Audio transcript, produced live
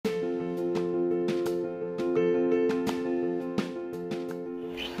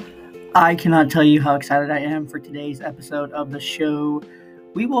I cannot tell you how excited I am for today's episode of the show.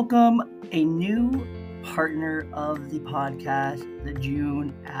 We welcome a new partner of the podcast, the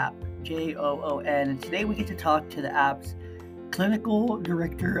Joon App, Joon. And today we get to talk to the app's clinical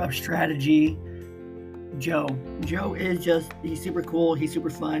director of strategy, Joe. Joe is he's super cool, he's super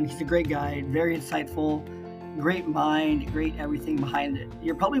fun, he's a great guy, very insightful, great mind, great everything behind it.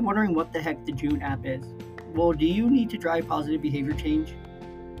 You're probably wondering what the heck the Joon App is. Well, do you need to drive positive behavior change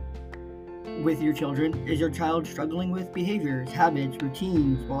with your children? Is your child struggling with behaviors, habits,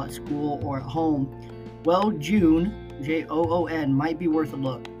 routines while at school or at home? Well, Joon, Joon, might be worth a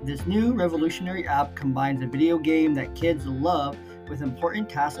look. This new revolutionary app combines a video game that kids love with important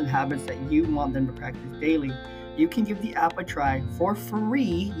tasks and habits that you want them to practice daily. You can give the app a try for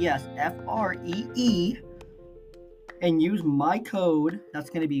free, yes, FREE, and use my code. That's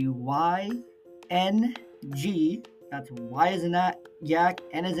going to be YNG. That's Y as in that, Yak,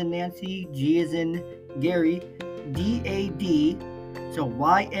 N as in Nancy, G as in Gary, DAD. So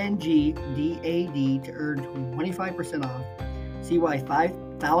YNGDAD to earn 25% off. See why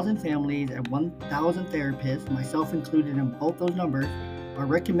 5,000 families and 1,000 therapists, myself included in both those numbers, are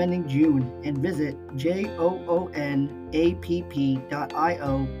recommending Joon, and visit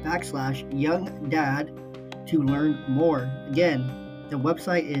joonapp.io/youngdad to learn more. Again, the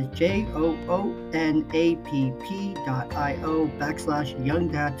website is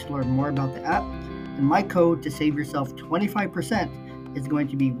joonapp.io/youngdad to learn more about the app. And my code to save yourself 25% is going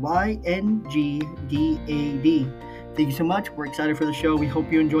to be YNGDAD. Thank you so much. We're excited for the show. We hope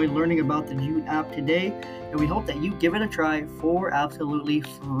you enjoyed learning about the Joon app today, and we hope that you give it a try for absolutely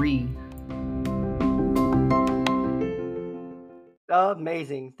free.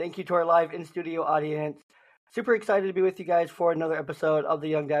 Amazing. Thank you to our live in-studio audience. Super excited to be with you guys for another episode of the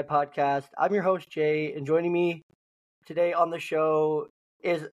Young Dad Podcast. I'm your host, Jay, and joining me today on the show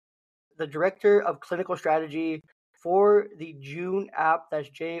is the Director of Clinical Strategy for the Joon app. That's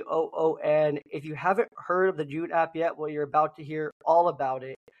JOON. If you haven't heard of the Joon app yet, well, you're about to hear all about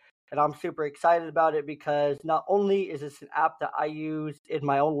it. And I'm super excited about it because not only is this an app that I use in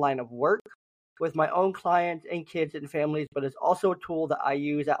my own line of work with my own clients and kids and families, but it's also a tool that I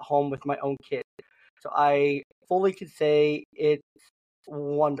use at home with my own kids. So I fully could say it's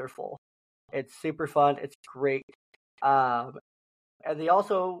wonderful. It's super fun. It's great. And the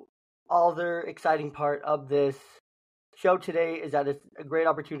other exciting part of this show today is that it's a great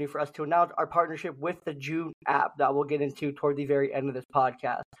opportunity for us to announce our partnership with the Joon app that we'll get into toward the very end of this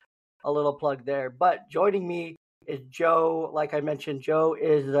podcast. A little plug there. But joining me is Joe. Like I mentioned, Joe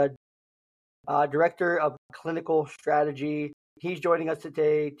is the Director of Clinical Strategy. He's joining us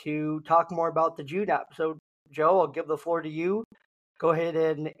today to talk more about the Joon app. So, Joe, I'll give the floor to you. Go ahead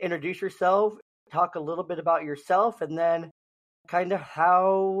and introduce yourself, talk a little bit about yourself, and then kind of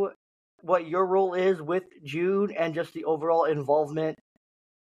what your role is with Joon and just the overall involvement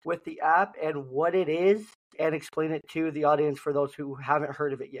with the app and what it is, and explain it to the audience for those who haven't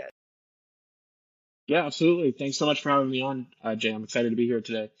heard of it yet. Yeah, absolutely. Thanks so much for having me on, Jay. I'm excited to be here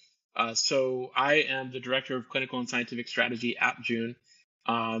today. So I am the Director of Clinical and Scientific Strategy at Joon.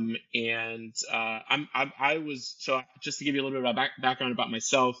 Just to give you a little bit of background about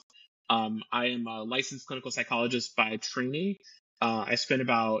myself, I am a licensed clinical psychologist by training. I spent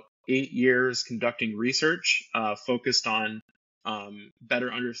about 8 years conducting research focused on better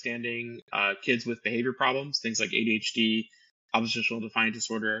understanding kids with behavior problems, things like ADHD, oppositional defiant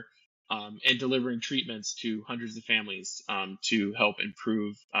disorder, and delivering treatments to hundreds of families to help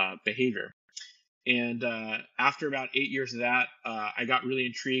improve behavior. And after about 8 years of that, I got really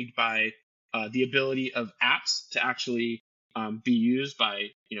intrigued by the ability of apps to actually be used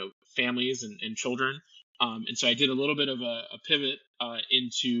by families and children. And so I did a little bit of a pivot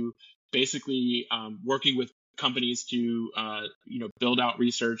into basically working with companies to build out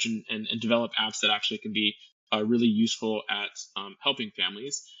research and develop apps that actually can be really useful at helping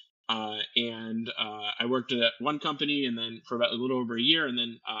families. I worked at one company, and then for about a little over a year, and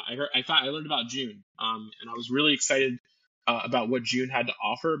then I learned about Joon, and I was really excited about what Joon had to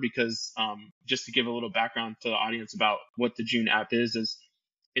offer because just to give a little background to the audience about what the Joon app is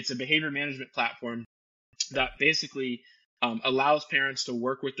it's a behavior management platform that basically allows parents to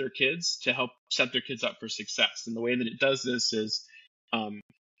work with their kids to help set their kids up for success. And the way that it does this is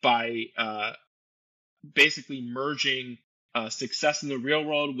by basically merging success in the real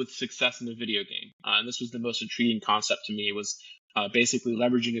world with success in the video game. And this was the most intriguing concept to me, was basically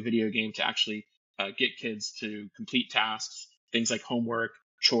leveraging a video game to actually get kids to complete tasks, things like homework,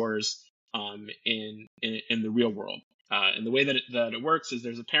 chores, in the real world. And the way that it works is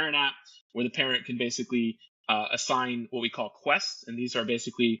there's a parent app where the parent can basically assign what we call quests. And these are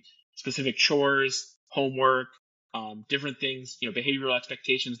basically specific chores, homework, different things, behavioral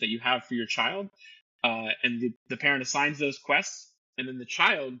expectations that you have for your child. And the parent assigns those quests, and then the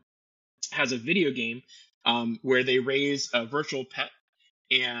child has a video game where they raise a virtual pet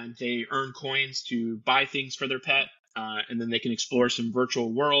and they earn coins to buy things for their pet, and then they can explore some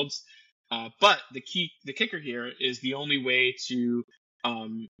virtual worlds. But the kicker here is the only way to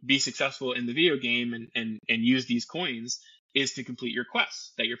be successful in the video game and use these coins is to complete your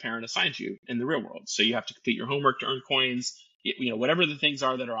quests that your parent assigns you in the real world. So you have to complete your homework to earn coins. Whatever the things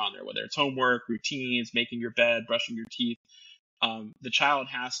are that are on there, whether it's homework, routines, making your bed, brushing your teeth. The child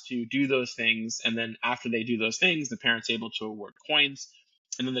has to do those things, and then after they do those things, the parent's able to award coins,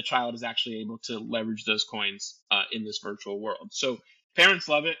 and then the child is actually able to leverage those coins in this virtual world. So parents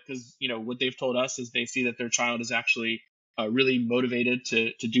love it because what they've told us is they see that their child is actually really motivated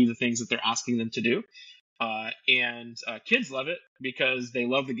to do the things that they're asking them to do, and kids love it because they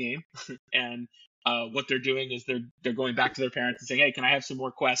love the game, and what they're doing is they're going back to their parents and saying, "Hey, can I have some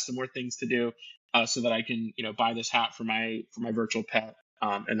more quests, some more things to do, so that I can buy this hat for my virtual pet,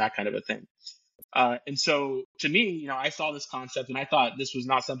 and that kind of a thing." And so to me, I saw this concept and I thought this was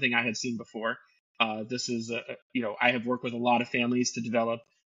not something I had seen before. This is, I have worked with a lot of families to develop,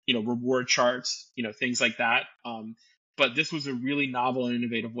 reward charts, things like that. But this was a really novel and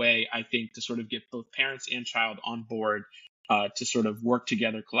innovative way, I think, to sort of get both parents and child on board, to sort of work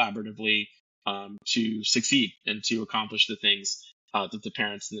together collaboratively, to succeed and to accomplish the things that the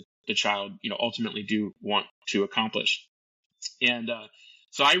parents and the child, ultimately do want to accomplish. And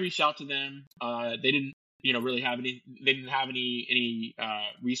so I reached out to them. They didn't, really have any. They didn't have any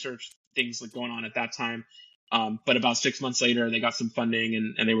research things like going on at that time. But about 6 months later, they got some funding,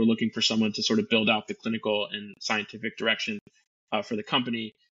 and they were looking for someone to sort of build out the clinical and scientific direction for the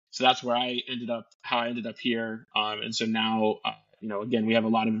company. So that's where how I ended up here. And so now, again, we have a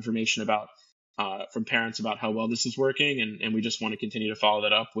lot of information about from parents about how well this is working, and we just want to continue to follow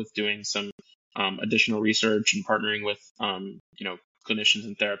that up with doing some additional research and partnering with clinicians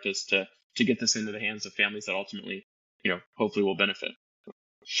and therapists to get this into the hands of families that ultimately hopefully will benefit.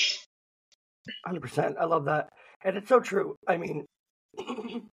 100%. I love that. And it's so true. I mean,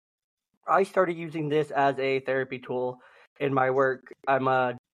 I started using this as a therapy tool in my work. I'm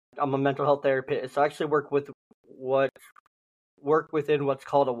a mental health therapist. So I actually work within what's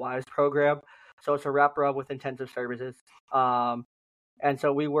called a WISE program. So it's a wraparound with intensive services. And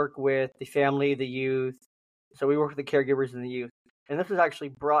so we work with the family, the youth. So we work with the caregivers and the youth. And this was actually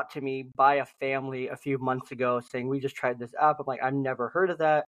brought to me by a family a few months ago saying, we just tried this app. I'm like, I've never heard of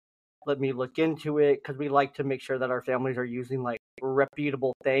that. Let me look into it, because we like to make sure that our families are using like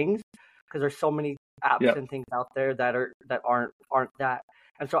reputable things, because there's so many apps and things out there that aren't that.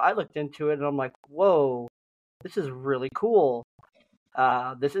 And so I looked into it and I'm like, whoa, this is really cool.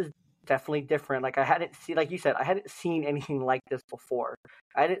 This is definitely different. Like like you said, I hadn't seen anything like this before.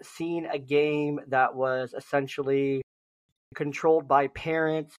 I hadn't seen a game that was essentially controlled by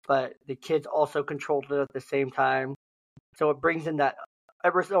parents, but the kids also controlled it at the same time. So it brings in that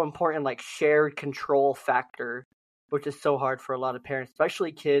ever so important like shared control factor, which is so hard for a lot of parents,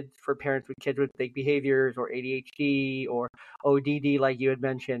 especially parents with kids with big behaviors or ADHD or ODD, like you had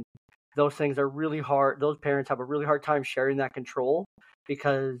mentioned. Those things are really hard. Those parents have a really hard time sharing that control,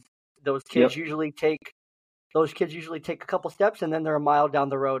 because those kids usually take a couple steps and then they're a mile down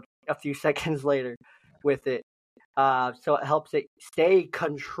the road a few seconds later with it. So it helps it stay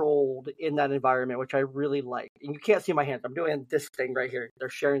controlled in that environment, which I really like. And you can't see my hands. I'm doing this thing right here. They're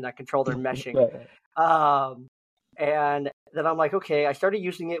sharing that control. They're meshing. And then I'm like, okay, I started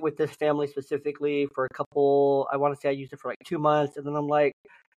using it with this family specifically for I want to say I used it for like 2 months. And then I'm like,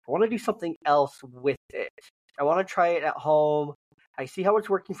 I want to do something else with it. I want to try it at home. I see how it's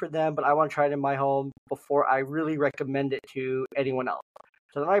working for them, but I want to try it in my home before I really recommend it to anyone else.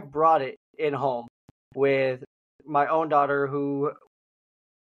 So then I brought it in home with my own daughter, who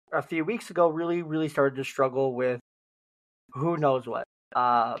a few weeks ago really, really started to struggle with who knows what.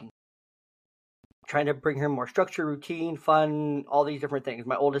 Trying to bring her more structure, routine, fun, all these different things.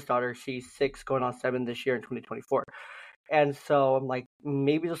 My oldest daughter, she's 6, going on 7 this year in 2024. And so I'm like,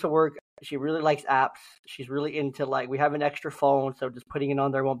 maybe this will work. She really likes apps. She's really into, like, we have an extra phone, so just putting it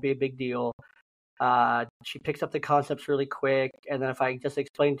on there won't be a big deal. She picks up the concepts really quick. And then if I just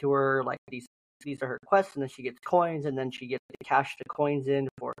explain to her, like, these are her quests, and then she gets coins, and then she gets to cash the coins in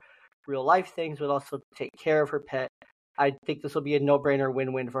for real life things, but also take care of her pet. I think this will be a no-brainer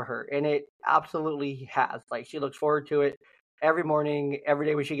win-win for her. And it absolutely has. Like, she looks forward to it every morning, every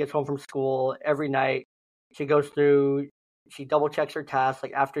day when she gets home from school, every night. She goes through, she double-checks her tasks,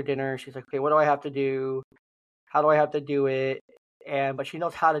 like after dinner. She's like, okay, what do I have to do? How do I have to do it? but she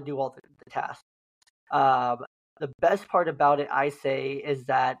knows how to do all the tasks. The best part about it, I say, is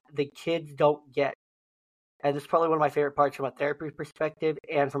that the kids don't get, and this is probably one of my favorite parts from a therapy perspective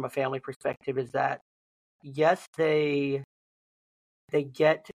and from a family perspective, is that yes, they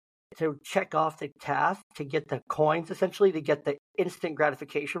get to check off the task to get the coins, essentially, to get the instant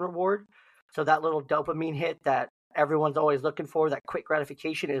gratification reward. So that little dopamine hit that everyone's always looking for, that quick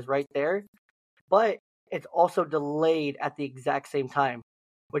gratification, is right there. But it's also delayed at the exact same time,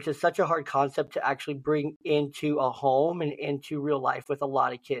 which is such a hard concept to actually bring into a home and into real life with a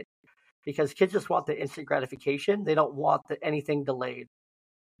lot of kids. Because kids just want the instant gratification. They don't want anything delayed.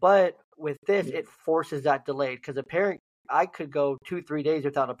 But with this, it forces that delayed, because a parent, I could go 2-3 days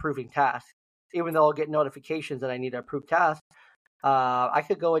without approving tasks, even though I'll get notifications that I need to approve tasks. I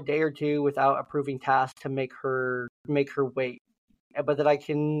could go a day or two without approving tasks to make her wait. But then I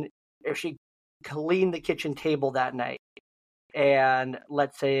can, if she cleaned the kitchen table that night, and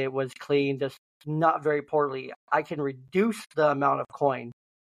let's say it was cleaned just not very poorly, I can reduce the amount of coin,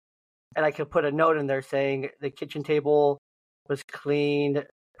 and I could put a note in there saying the kitchen table was cleaned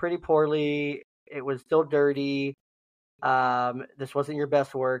pretty poorly. It was still dirty. This wasn't your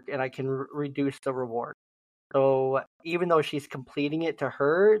best work, and I can reduce the reward. So even though she's completing it to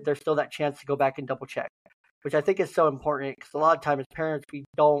her, there's still that chance to go back and double check, which I think is so important, because a lot of times as parents,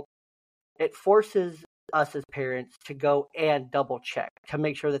 it forces us as parents to go and double check to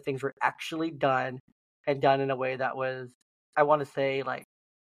make sure that things were actually done, and done in a way that was, I want to say,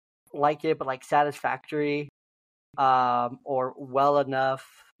 but like satisfactory, or well enough,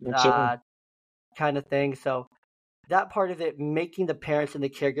 kind of thing. So that part of it, making the parents and the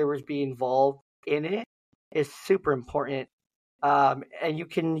caregivers be involved in it, is super important. And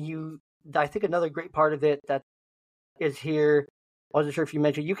I think another great part of it that is here, I wasn't sure if you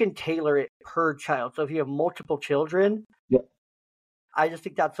mentioned, you can tailor it per child. So if you have multiple children, I just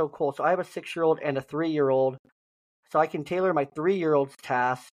think that's so cool. So I have a 6-year-old and a 3-year-old, so I can tailor my 3-year-old's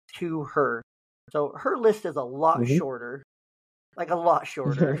task to her. So her list is a lot shorter, like a lot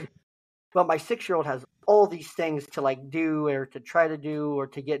shorter. But my 6-year-old has all these things to do, or to try to do, or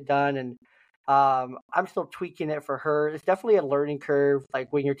to get done, and I'm still tweaking it for her. It's definitely a learning curve,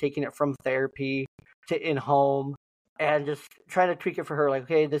 like when you're taking it from therapy to in home, and just trying to tweak it for her. Like,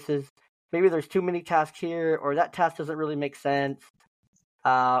 okay, maybe there's too many tasks here, or that task doesn't really make sense.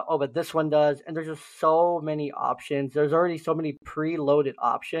 But this one does, and there's just so many options. There's already so many preloaded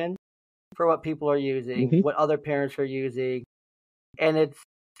options for what people are using, what other parents are using, and it's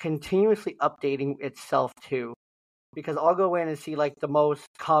continuously updating itself too, because I'll go in and see the most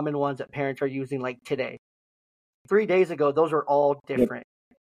common ones that parents are using today. 3 days ago, those are all different.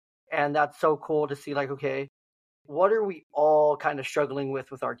 And that's so cool to see okay, what are we all kind of struggling with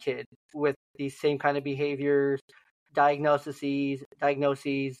our kids, with these same kind of behaviors, diagnoses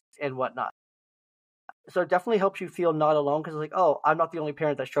and whatnot. So it definitely helps you feel not alone, because I'm not the only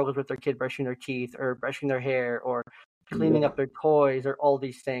parent that struggles with their kid brushing their teeth, or brushing their hair, or cleaning up their toys, or all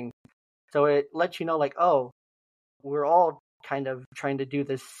these things. So it lets you know we're all kind of trying to do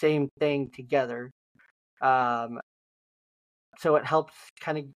the same thing together. So it helps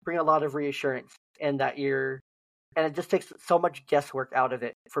kind of bring a lot of reassurance, and it just takes so much guesswork out of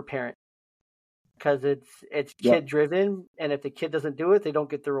it for parents, because it's kid driven, and if the kid doesn't do it, they don't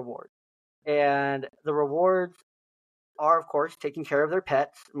get the reward. And the rewards are, of course, taking care of their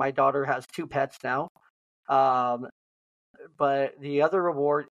pets. My daughter has 2 pets now. But the other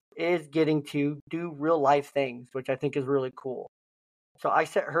reward is getting to do real life things, which I think is really cool. So I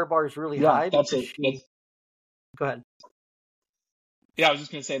set her bars really high. Go ahead. Yeah, I was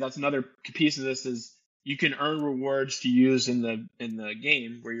just gonna say that's another piece of this is you can earn rewards to use in the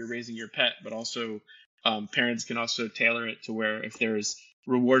game where you're raising your pet, but also parents can also tailor it to where if there's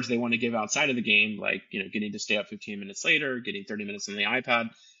rewards they want to give outside of the game, like getting to stay up 15 minutes later, getting 30 minutes on the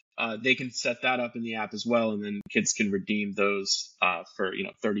iPad, they can set that up in the app as well, and then kids can redeem those for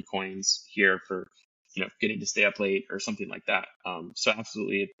 30 coins here for getting to stay up late or something like that. So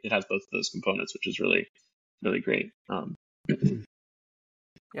absolutely, it has both of those components, which is really really great.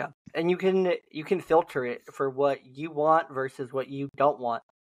 Yeah, and you can filter it for what you want versus what you don't want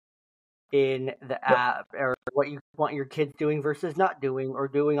in the app, or what you want your kids doing versus not doing, or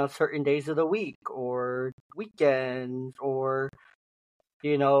doing on certain days of the week or weekends, or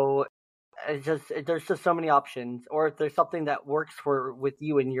there's just so many options. Or if there's something that works with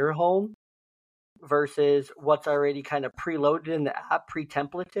you in your home versus what's already kind of preloaded in the app,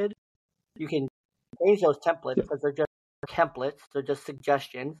 pre-templated, you can change those templates, because they're just templates, they're just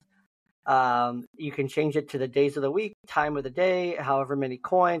suggestions. You can change it to the days of the week, time of the day, however many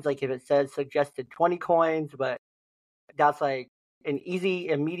coins. Like if it says suggested 20 coins, but that's an easy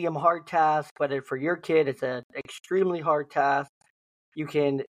and medium hard task, but for your kid, it's an extremely hard task. You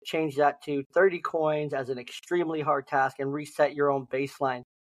can change that to 30 coins as an extremely hard task and reset your own baseline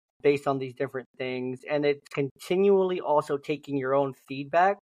based on these different things. And it's continually also taking your own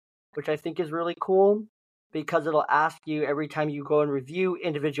feedback, which I think is really cool because it'll ask you every time you go and review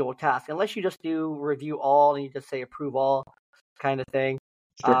individual tasks, unless you just do review all and you just say approve all kind of thing,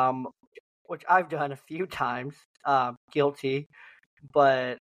 Sure. which I've done a few times, guilty,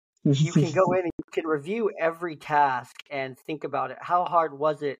 but you can go in and you can review every task and think about it. How hard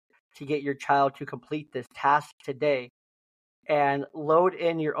was it to get your child to complete this task today? And load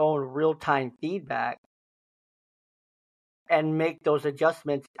in your own real-time feedback and make those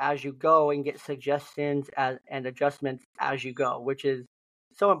adjustments as you go and get suggestions and adjustments as you go, which is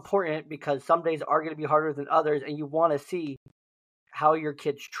so important because some days are going to be harder than others, and you want to see how your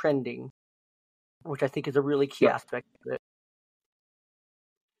kid's trending, which I think is a really key Yep. aspect of it.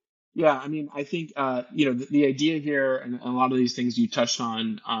 Yeah, I mean, I think the idea here, and a lot of these things you touched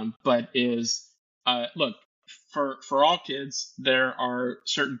on, but is look, for all kids, there are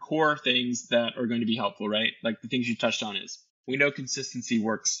certain core things that are going to be helpful, right? Like the things you touched on is we know consistency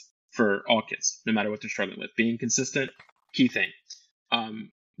works for all kids, no matter what they're struggling with. Being consistent, key thing.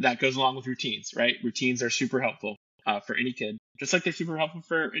 That goes along with routines, right? Routines are super helpful for any kid, just like they're super helpful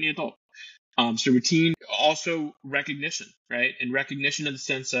for any adult. So routine, also recognition, right? And recognition in the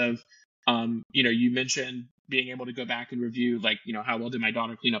sense of, you mentioned being able to go back and review, like, how well did my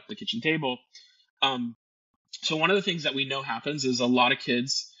daughter clean up the kitchen table? Um, so one of the things that we know happens is a lot of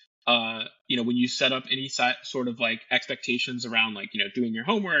kids, when you set up any sort of like expectations around like, doing your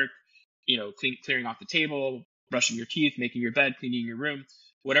homework, clearing off the table, brushing your teeth, making your bed, cleaning your room,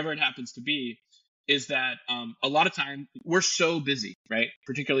 whatever it happens to be, is that a lot of time we're so busy, right?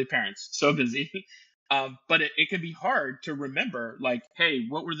 Particularly parents, so busy. But it can be hard to remember, like, hey,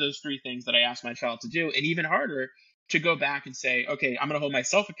 what were those three things that I asked my child to do? And even harder to go back and say, okay, I'm going to hold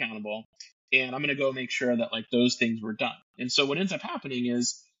myself accountable and I'm going to go make sure that like those things were done. And so what ends up happening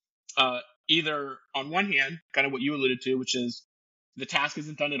is uh, either on one hand, kind of what you alluded to, which is the task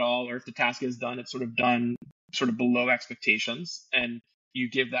isn't done at all, or if the task is done, it's sort of done sort of below expectations, and you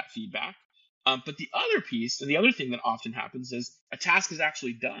give that feedback. But the other piece, and the other thing that often happens is a task is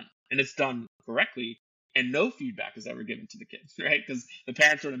actually done and it's done correctly, and no feedback is ever given to the kids, right? Because the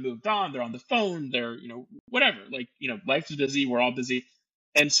parents sort of moved on, they're on the phone, they're, whatever, like, life is busy, we're all busy.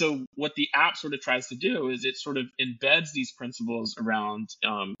 And so what the app sort of tries to do is it sort of embeds these principles around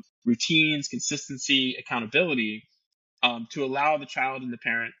routines, consistency, accountability, to allow the child and the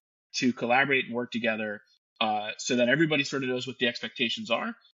parent to collaborate and work together, so that everybody sort of knows what the expectations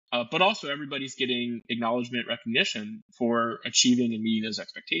are, but also everybody's getting acknowledgement, recognition for achieving and meeting those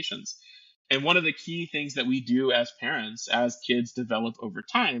expectations. And one of the key things that we do as parents, as kids develop over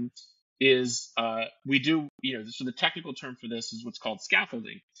time, is we do, so the technical term for this is what's called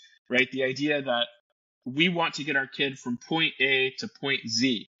scaffolding, right? The idea that we want to get our kid from point A to point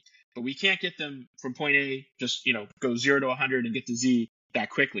Z, but we can't get them from point A, just, go 0 to 100 and get to Z that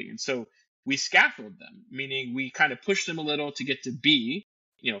quickly. And so we scaffold them, meaning we kind of push them a little to get to B,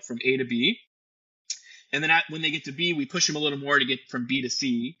 from A to B. And then when they get to B, we push them a little more to get from B to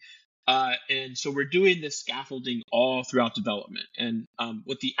C. And so we're doing this scaffolding all throughout development. And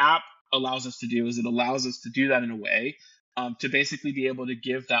what the app allows us to do is it allows us to do that in a way to basically be able to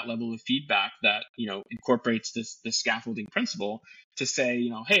give that level of feedback that, incorporates this scaffolding principle to say,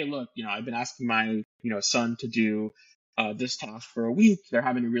 hey, look, I've been asking my, son to do this task for a week. They're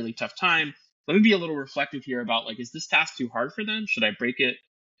having a really tough time. Let me be a little reflective here about, like, is this task too hard for them? Should I break it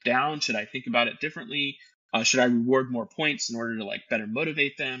down? Should I think about it differently? Should I reward more points in order to like better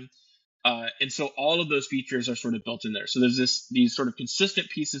motivate them? And so all of those features are sort of built in there. So there's these sort of consistent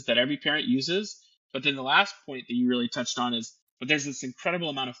pieces that every parent uses. But then the last point that you really touched on is, but there's this incredible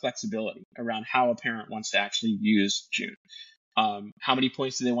amount of flexibility around how a parent wants to actually use Joon. How many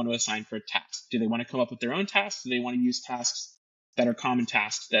points do they want to assign for a task? Do they want to come up with their own tasks? Do they want to use tasks that are common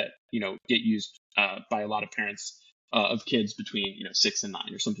tasks that, get used by a lot of parents of kids between, 6 and 9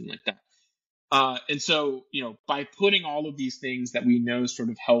 or something like that? And so, by putting all of these things that we know sort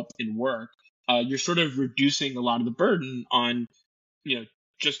of help and work, you're sort of reducing a lot of the burden on, you know,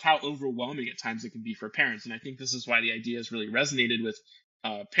 just how overwhelming at times it can be for parents. And I think this is why the idea has really resonated with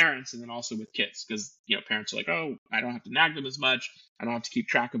parents and then also with kids, because, parents are like, oh, I don't have to nag them as much. I don't have to keep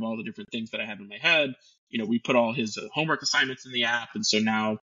track of all the different things that I have in my head. We put all his homework assignments in the app. And so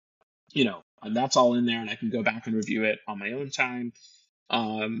now, that's all in there and I can go back and review it on my own time.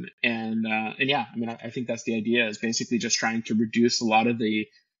 And yeah, I mean, I think that's the idea, is basically just trying to reduce a lot of the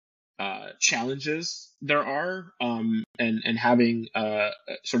challenges there are, and having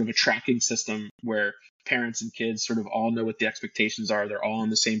sort of a tracking system where parents and kids sort of all know what the expectations are. They're all on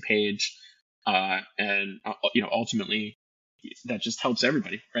the same page, and ultimately that just helps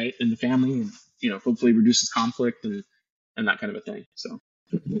everybody, right, in the family, and hopefully reduces conflict and that kind of a thing. So.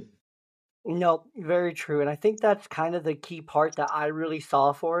 No, very true. And I think that's kind of the key part that I really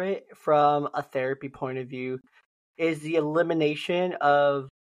saw for it from a therapy point of view is the elimination of,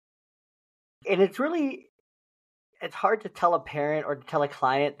 and it's hard to tell a parent or to tell a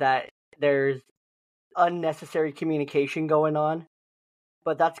client that there's unnecessary communication going on,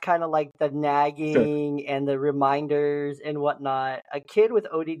 but that's kind of like the Sure. nagging and the reminders and whatnot. A kid with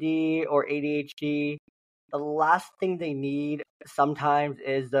ODD or ADHD, the last thing they need sometimes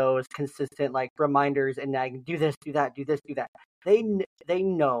is those consistent like reminders and nagging. Do this, do that, do this, do that. They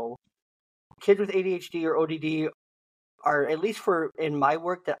know kids with ADHD or ODD are, at least for in my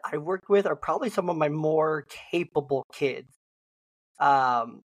work that I worked with, are probably some of my more capable kids.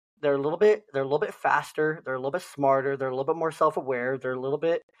 Um, they're a little bit faster. They're a little bit smarter. They're a little bit more self-aware. They're a little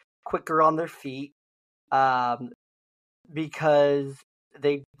bit quicker on their feet, um, because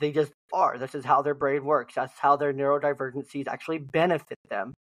they just are. This is how their brain works. That's how their neurodivergencies actually benefit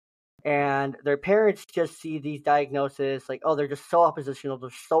them. And their parents just see these diagnoses like, oh, they're just so oppositional.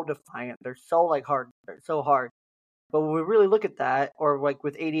 They're so defiant. They're so like hard. They're so hard. But when we really look at that, or like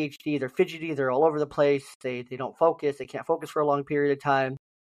with ADHD, they're fidgety. They're all over the place. They don't focus. They can't focus for a long period of time.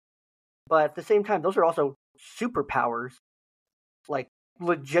 But at the same time, those are also superpowers, like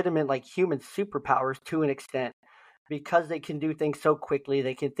legitimate, like human superpowers to an extent, because they can do things so quickly.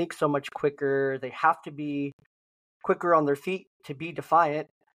 They can think so much quicker. They have to be quicker on their feet to be defiant,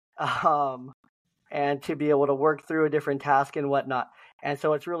 um, and to be able to work through a different task and whatnot. And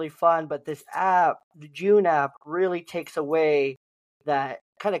so it's really fun. But this app, the Joon app, really takes away that,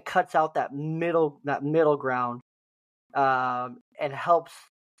 kind of cuts out that middle ground, and helps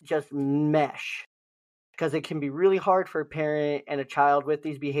just mesh, because it can be really hard for a parent and a child with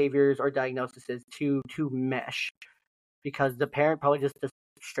these behaviors or diagnoses to mesh, because the parent probably just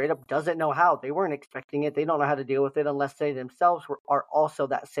straight up doesn't know how. They weren't expecting it. They don't know how to deal with it unless they themselves are also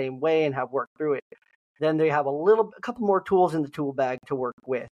that same way and have worked through it. Then they have a couple more tools in the tool bag to work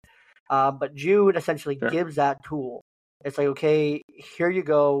with. But Jude essentially Sure. gives that tool. It's like, okay, here you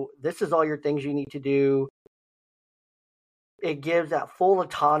go. This is all your things you need to do. It gives that full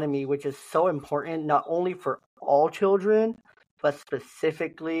autonomy, which is so important, not only for all children, but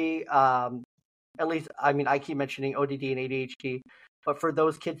specifically, at least, I mean, I keep mentioning ODD and ADHD, but for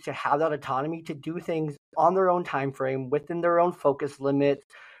those kids to have that autonomy to do things on their own time frame, within their own focus limits,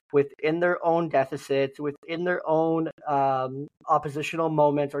 within their own deficits, within their own oppositional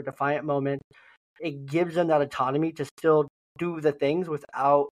moments or defiant moments, it gives them that autonomy to still do the things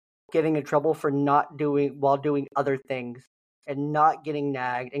without getting in trouble for not doing while doing other things, and not getting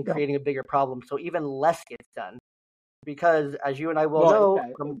nagged and Yeah. creating a bigger problem. So even less gets done. Because as you and I well Well, know,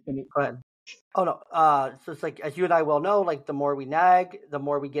 yeah. go ahead. Oh no. So it's like, as you and I well know, like the more we nag, the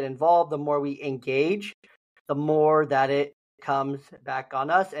more we get involved, the more we engage, the more that it comes back on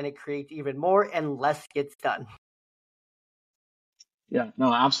us, and it creates even more, and less gets done. Yeah,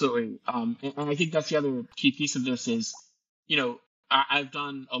 no, absolutely. And I think that's the other key piece of this is, I've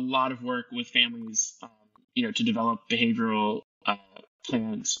done a lot of work with families, to develop behavioral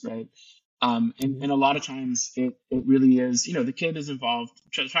plans, right? And a lot of times it really is, the kid is involved,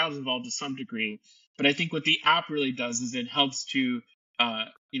 child is involved to some degree. But I think what the app really does is it helps to, uh,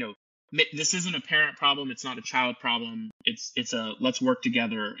 you know, this isn't a parent problem. It's not a child problem. It's a let's work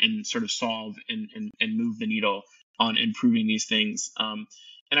together and sort of solve and move the needle on improving these things. And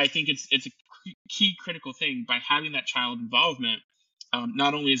I think it's a key critical thing by having that child involvement.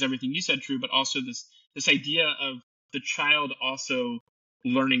 Not only is everything you said true, but also this idea of the child also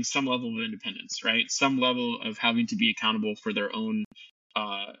learning some level of independence, right? Some level of having to be accountable for their own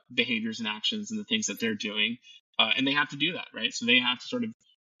behaviors and actions and the things that they're doing. And they have to do that, right? So they have to sort of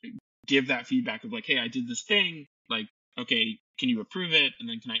give that feedback of like, hey, I did this thing. Like, okay, can you approve it? And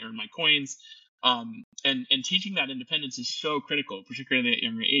then can I earn my coins? And teaching that independence is so critical, particularly at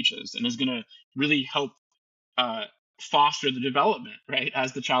younger ages, and is going to really help uh, foster the development, right,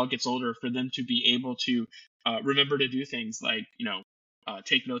 as the child gets older, for them to be able to remember to do things like,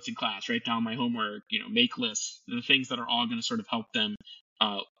 take notes in class, write down my homework, make lists, the things that are all going to sort of help them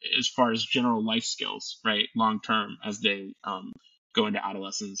uh, as far as general life skills, right, long term as they go into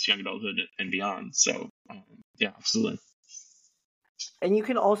adolescence, young adulthood, and beyond. So, yeah, absolutely. And you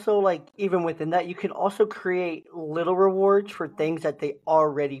can also, like, even within that, you can also create little rewards for things that they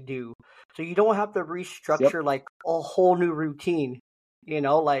already do. So you don't have to Yep. restructure like a whole new routine.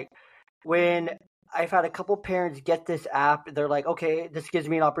 Like when I've had a couple parents get this app, they're like, okay, this gives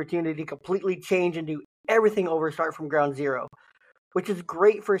me an opportunity to completely change and do everything over, start from ground zero, which is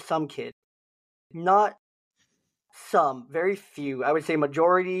great for some kids. Not some, very few. I would say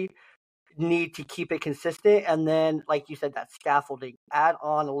majority need to keep it consistent. And then, like you said, that scaffolding, add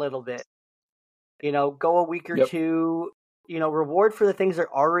on a little bit. Go a week or Yep. two, reward for the things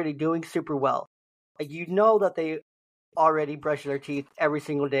they're already doing super well. Like, that they already brush their teeth every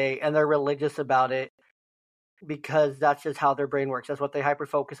single day and they're religious about it because that's just how their brain works. That's what they hyper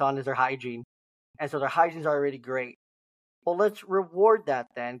focus on is their hygiene. And so their hygiene's already great. Well, let's reward that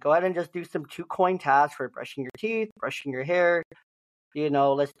then. Go ahead and just do some 2 coin tasks for brushing your teeth, brushing your hair.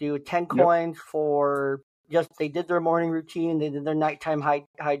 Let's do 10 Yep. coins for just they did their morning routine, they did their nighttime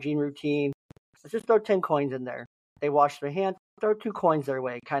hygiene routine. Let's just throw 10 coins in there. They wash their hands, throw 2 coins their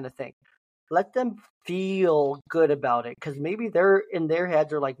way, kind of thing. Let them feel good about it because maybe they're in their heads,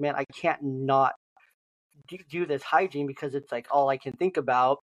 they're like, man, I can't not do this hygiene because it's like all I can think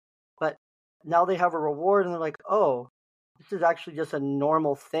about. But now they have a reward and they're like, oh, this is actually just a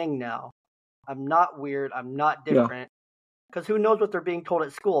normal thing now. I'm not weird. I'm not Yeah. different. Because who knows what they're being told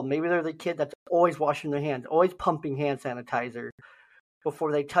at school? Maybe they're the kid that's always washing their hands, always pumping hand sanitizer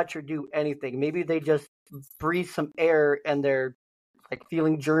before they touch or do anything. Maybe they just breathe some air and they're like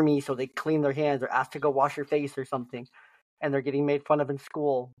feeling germy, so they clean their hands or asked to go wash your face or something. And they're getting made fun of in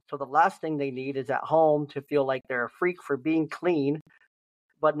school. So the last thing they need is at home to feel like they're a freak for being clean.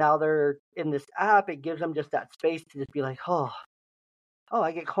 But now they're in this app, it gives them just that space to just be like,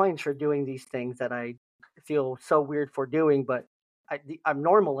 I get coins for doing these things that I feel so weird for doing, but I'm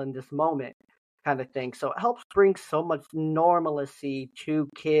normal in this moment, kind of thing. So it helps bring so much normalcy to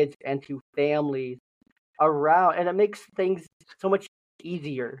kids and to families around, and it makes things so much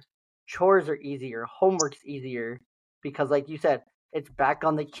easier. Chores are easier, homework's easier, because, like you said, it's back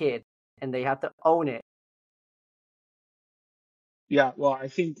on the kid, and they have to own it. Yeah, well, I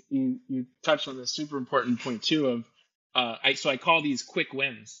think you touched on this super important point too of I call these quick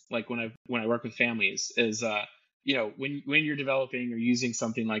wins, like when I work with families is when you're developing or using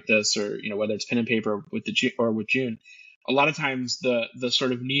something like this, or whether it's pen and paper with or with June, a lot of times the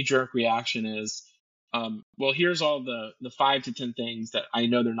sort of knee jerk reaction is well, here's all the 5 to 10 things that I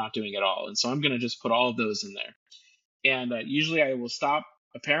know they're not doing at all, and so I'm going to just put all of those in there. And usually I will stop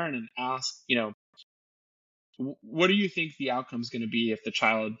a parent and ask, what do you think the outcome is going to be if the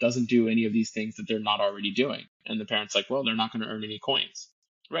child doesn't do any of these things that they're not already doing? And the parent's like, well, they're not going to earn any coins.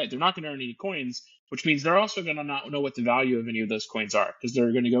 Right. They're not going to earn any coins, which means they're also going to not know what the value of any of those coins are because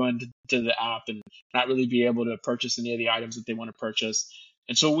they're going to go into the app and not really be able to purchase any of the items that they want to purchase.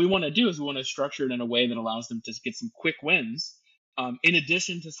 And so what we want to do is we want to structure it in a way that allows them to get some quick wins, in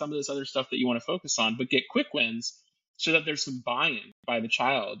addition to some of this other stuff that you want to focus on, but get quick wins so that there's some buy-in by the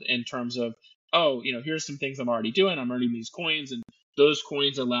child in terms of, oh, here's some things I'm already doing. I'm earning these coins, and those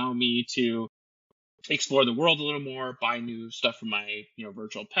coins allow me to explore the world a little more, buy new stuff for my,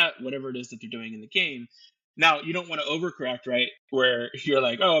 virtual pet, whatever it is that they're doing in the game. Now, you don't want to overcorrect, right? Where you're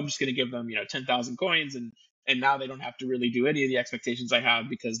like, oh, I'm just going to give them, 10,000 coins, and now they don't have to really do any of the expectations I have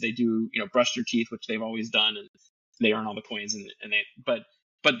because they do, brush their teeth, which they've always done, and they earn all the coins, and they,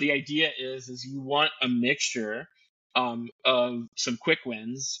 but the idea is you want a mixture of some quick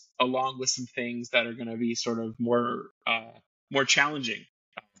wins along with some things that are going to be sort of more challenging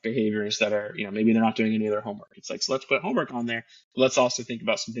behaviors that are, maybe they're not doing any of their homework. It's like, so let's put homework on there. But let's also think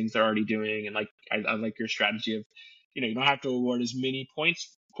about some things they're already doing. And like, I like your strategy of, you don't have to award as many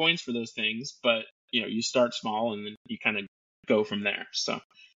coins for those things, but you start small and then you kind of go from there. So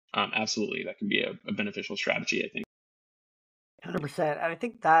absolutely, that can be a beneficial strategy, I think. 100%. And I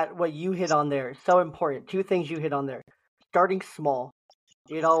think that what you hit on there is so important. 2 things you hit on there. Starting small.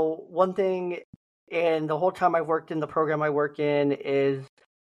 One thing, and the whole time I've worked in the program I work in, is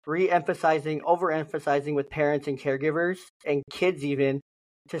re-emphasizing, overemphasizing with parents and caregivers and kids even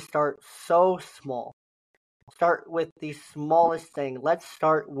to start so small. Start with the smallest thing. Let's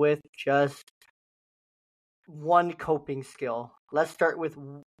start with just one coping skill. Let's start with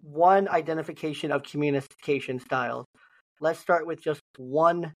one identification of communication styles. Let's start with just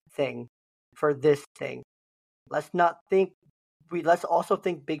one thing for this thing. Let's not think let's also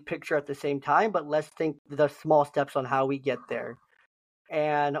think big picture at the same time, but let's think the small steps on how we get there.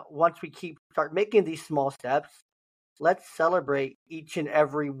 And once we start making these small steps, let's celebrate each and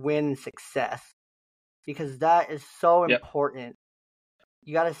every win and success because that is so Yep. important.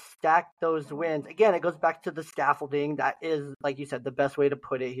 You got to stack those wins. Again, it goes back to the scaffolding. That is, like you said, the best way to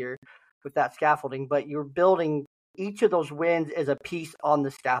put it here with that scaffolding. But you're building each of those wins is a piece on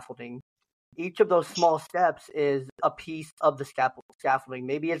the scaffolding. each of those small steps is a piece of the scaffolding.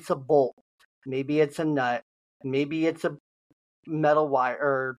 Maybe it's a bolt, maybe it's a nut, maybe it's a metal wire,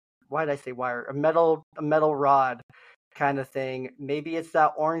 or why did I say wire? A metal rod kind of thing. Maybe it's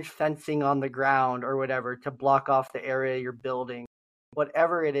that orange fencing on the ground or whatever to block off the area you're building.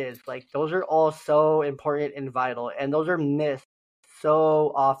 Whatever it is, like those are all so important and vital, and those are missed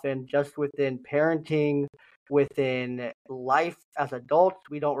so often just within parenting, within life as adults.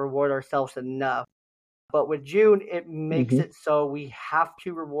 We don't reward ourselves enough. But with June, it makes Hmm. it so we have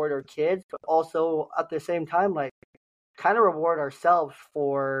to reward our kids, but also at the same time, like kind of reward ourselves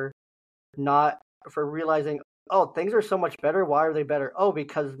for not for realizing, oh, things are so much better. Why are they better? Oh,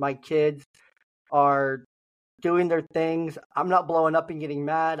 because my kids are doing their things. I'm not blowing up and getting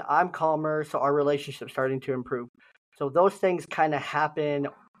mad. I'm calmer, so our relationship's starting to improve. So those things kind of happen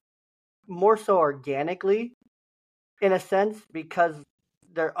more so organically in a sense because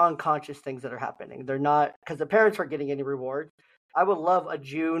they're unconscious things that are happening. They're not because the parents aren't getting any rewards. I would love a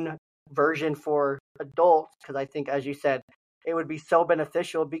June version for adults because I think, as you said, it would be so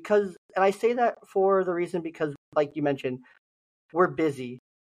beneficial because, and I say that for the reason because, like you mentioned, we're busy.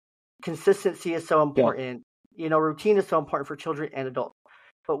 Consistency is so Yeah. important. Routine is so important for children and adults.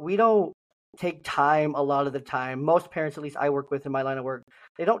 But we don't take time a lot of the time. Most parents, at least I work with in my line of work,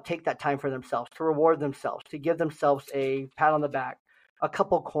 they don't take that time for themselves, to reward themselves, to give themselves a pat on the back, a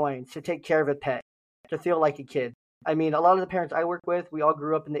couple coins, to take care of a pet, to feel like a kid. I mean, a lot of the parents I work with, we all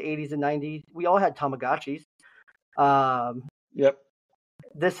grew up in the 80s and 90s. We all had Tamagotchis. Um, Yep.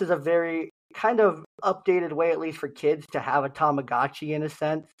 this is a very kind of updated way, at least for kids, to have a Tamagotchi in a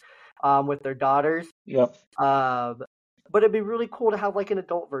sense with their daughters. Yep. Uh, but it'd be really cool to have like an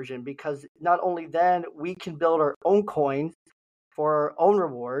adult version because not only then we can build our own coins for our own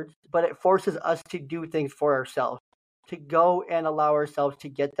rewards, but it forces us to do things for ourselves, to go and allow ourselves to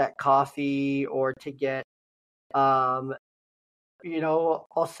get that coffee or to get, um,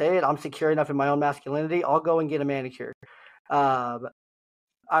 I'll say it, I'm secure enough in my own masculinity. I'll go and get a manicure. Um,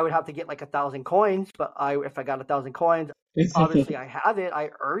 I would have to get like 1,000 coins, but if I got 1,000 coins, obviously I have it. I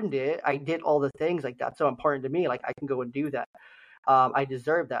earned it. I did all the things like that's so important to me. Like I can go and do that. I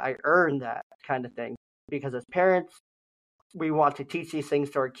deserve that. I earn that kind of thing. Because as parents, we want to teach these things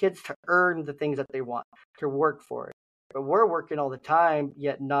to our kids to earn the things that they want, to work for it. But we're working all the time,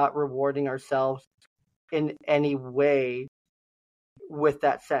 yet not rewarding ourselves in any way with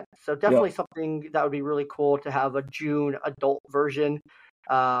that sense. So Yep. definitely something that would be really cool to have a June adult version.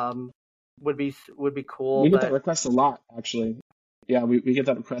 Um, would be cool, We get that but request a lot, actually. Yeah, we get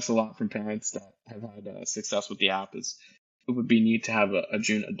that request a lot from parents that have had success with the app. Is it would be neat to have a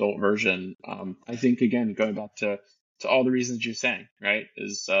June adult version. I think again, going back to all the reasons you're saying, right?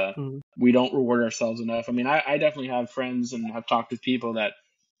 Is mm, we don't reward ourselves enough. I mean, I definitely have friends and have talked with people that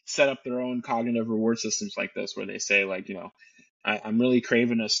set up their own cognitive reward systems like this, where they say like, I'm really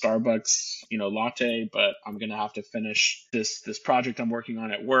craving a Starbucks, latte, but I'm gonna have to finish this project I'm working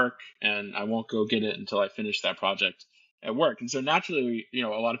on at work, and I won't go get it until I finish that project at work. And so naturally, a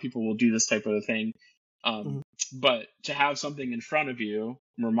lot of people will do this type of a thing. mm. But to have something in front of you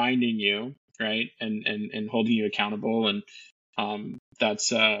reminding you, right, and holding you accountable, and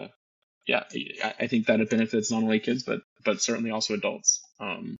that's yeah, I think that it benefits not only kids but certainly also adults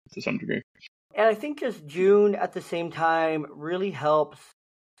to some degree. And I think just June at the same time really helps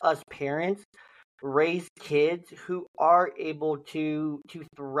us parents raise kids who are able to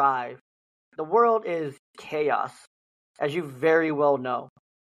thrive. The world is chaos, as you very well know.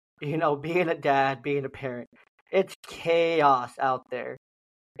 Being a dad, being a parent, it's chaos out there.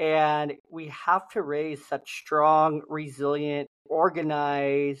 And we have to raise such strong, resilient,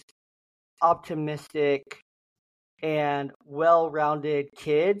 organized, optimistic, and well rounded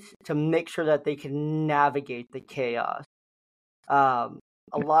kids to make sure that they can navigate the chaos. Um,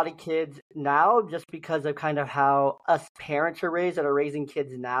 a lot of kids now, just because of kind of how us parents are raised that are raising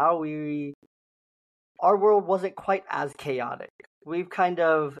kids now, our world wasn't quite as chaotic. We've kind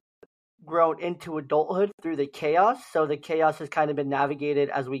of grown into adulthood through the chaos, so the chaos has kind of been navigated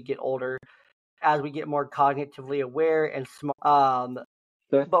as we get older, as we get more cognitively aware and smart.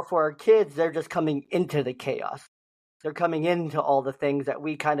 Sure. But for our kids, they're just coming into the chaos. They're coming into all the things that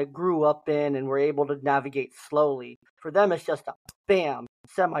we kind of grew up in and were able to navigate slowly. For them, it's just a bam,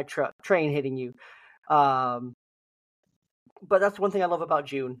 semi truck train hitting you. Um, but that's one thing I love about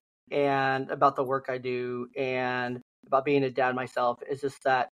June and about the work I do and about being a dad myself is just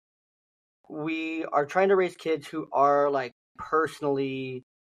that we are trying to raise kids who are like personally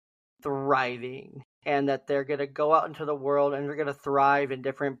thriving and that they're going to go out into the world and they're going to thrive in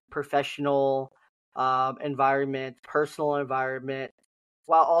different professional environments, personal environments,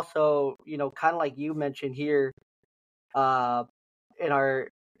 while also, kind of like you mentioned here, uh, in our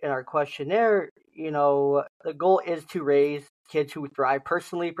questionnaire, the goal is to raise kids who thrive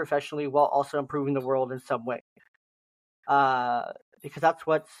personally, professionally, while also improving the world in some way. Because that's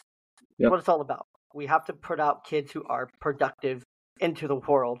what it's all about. We have to put out kids who are productive into the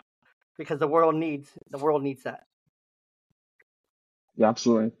world, because the world needs that. Yeah,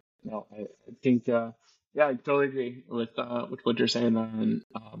 absolutely. No, I think, yeah, I totally agree with what you're saying there, and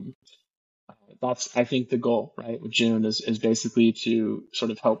that's, I think, the goal, right, with June is basically to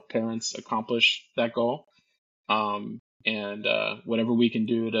sort of help parents accomplish that goal, and whatever we can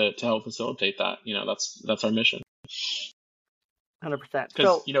do to help facilitate that, that's our mission. 100%.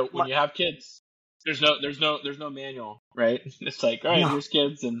 Because So, when you have kids, there's no manual, right? It's like, all right, no, here's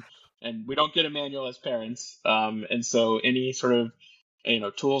kids, and we don't get a manual as parents, and so any sort of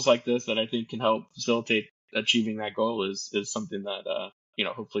tools like this that I think can help facilitate achieving that goal is something that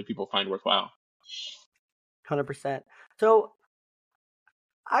hopefully people find worthwhile. 100%. So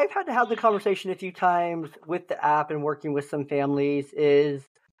I've had to have the conversation a few times with the app and working with some families is,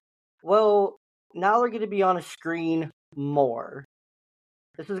 well, now they're going to be on a screen more.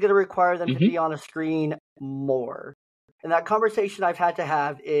 This is going to require them to Hmm. be on a screen more. And that conversation I've had to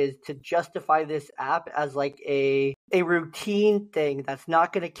have is to justify this app as like a routine thing that's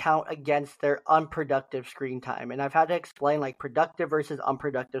not going to count against their unproductive screen time. And I've had to explain like productive versus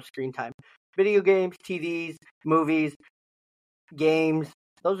unproductive screen time. Video games, TVs, movies, games,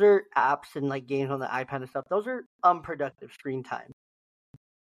 those are apps and like games on the iPad and stuff. Those are unproductive screen time.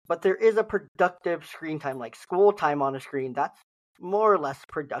 But there is a productive screen time, like school time on a screen. That's more or less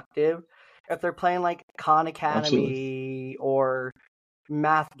productive. If they're playing like Khan Absolutely. Academy or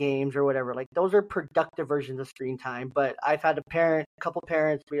math games or whatever, like those are productive versions of screen time. But I've had a couple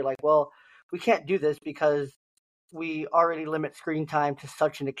parents be like, well, we can't do this because we already limit screen time to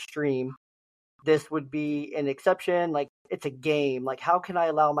such an extreme. This would be an exception. Like it's a game. Like how can I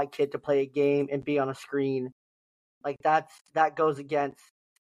allow my kid to play a game and be on a screen? Like that goes against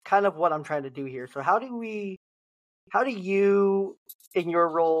kind of what I'm trying to do here. So how do you, in your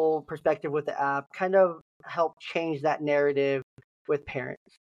role perspective with the app, kind of help change that narrative with parents?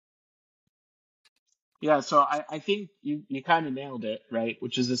 Yeah, so I think you kind of nailed it, right?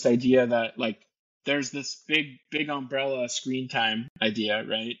 Which is this idea that like there's this big umbrella screen time idea,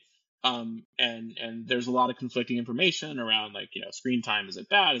 right? And there's a lot of conflicting information around like screen time, is it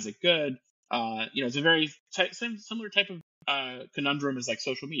bad, is it good? It's a very similar type of conundrum as like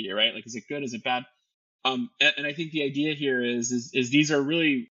social media, right? Like, is it good, is it bad? And I think the idea here is these are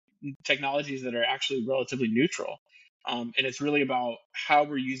really technologies that are actually relatively neutral. And it's really about how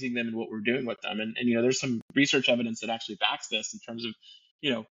we're using them and what we're doing with them. And there's some research evidence that actually backs this in terms of,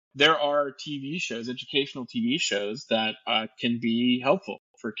 you know, there are TV shows, educational TV shows that can be helpful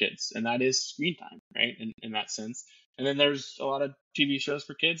for kids, and that is screen time, right? In that sense. And then there's a lot of TV shows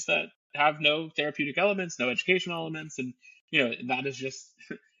for kids that have no therapeutic elements, no educational elements, and that is just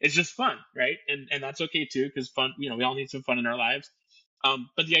it's just fun, right? And that's okay too, because fun, we all need some fun in our lives.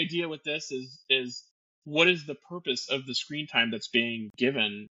 But the idea with this is what is the purpose of the screen time that's being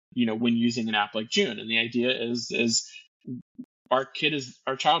given, when using an app like June? And the idea is our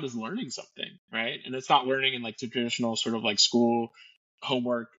child is learning something, right? And it's not learning in like the traditional sort of like school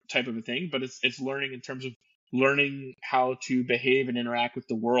homework type of a thing, but it's learning in terms of learning how to behave and interact with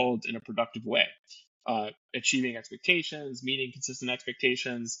the world in a productive way, achieving expectations, meeting consistent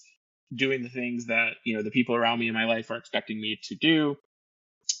expectations, doing the things that the people around me in my life are expecting me to do.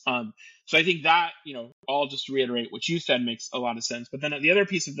 So I think that, all just to reiterate what you said makes a lot of sense. But then the other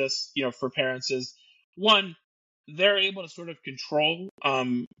piece of this, for parents is one, they're able to sort of control,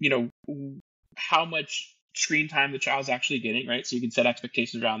 how much screen time the child's actually getting, right? So you can set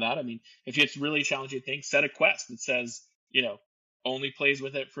expectations around that. I mean, if it's really challenging things, set a quest that says, only plays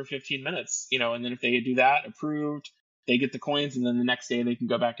with it for 15 minutes, and then if they do that, approved, they get the coins, and then the next day they can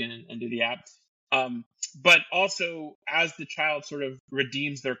go back in and do the app. But also, as the child sort of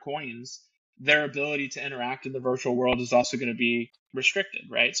redeems their coins, their ability to interact in the virtual world is also going to be restricted,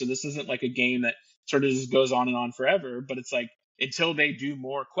 right? So this isn't like a game that sort of just goes on and on forever, but it's like until they do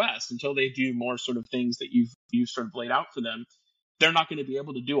more quests, until they do more sort of things that you've sort of laid out for them, they're not going to be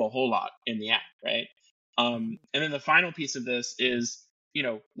able to do a whole lot in the app, right? And then the final piece of this is,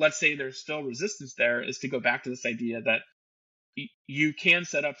 let's say there's still resistance there, is to go back to this idea that you can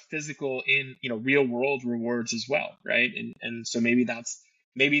set up physical in real world rewards as well, right? And so maybe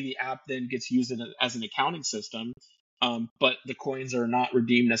the app then gets used as an accounting system, but the coins are not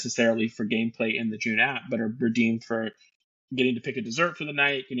redeemed necessarily for gameplay in the June app, but are redeemed for getting to pick a dessert for the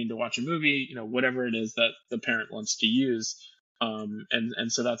night, getting to watch a movie, whatever it is that the parent wants to use.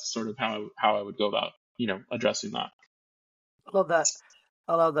 And so that's sort of how I would go about addressing that. I love that.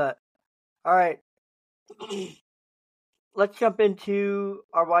 I love that. All right. Let's jump into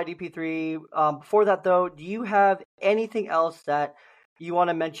our YDP3. Before that, though, do you have anything else that you want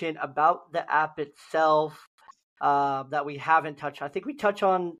to mention about the app itself that we haven't touched on? I think we touch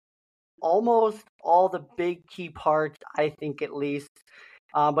on almost all the big key parts, I think at least.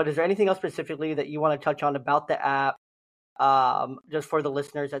 But is there anything else specifically that you want to touch on about the app, just for the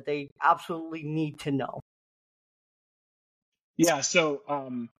listeners that they absolutely need to know? Yeah, so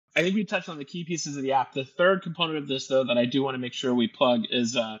I think we touched on the key pieces of the app. The third component of this, though, that I do want to make sure we plug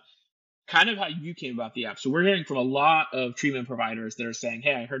is kind of how you came about the app. So we're hearing from a lot of treatment providers that are saying,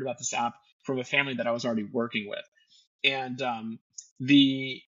 "Hey, I heard about this app from a family that I was already working with," and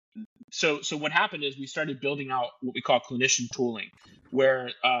the so what happened is we started building out what we call clinician tooling,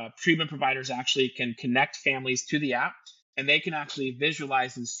 where treatment providers actually can connect families to the app, and they can actually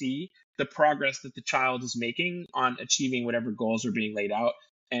visualize and see the progress that the child is making on achieving whatever goals are being laid out.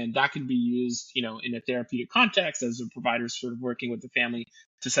 And that can be used, in a therapeutic context as a provider sort of working with the family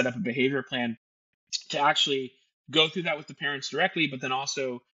to set up a behavior plan to actually go through that with the parents directly, but then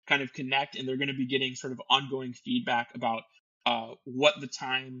also kind of connect. And they're going to be getting sort of ongoing feedback about what the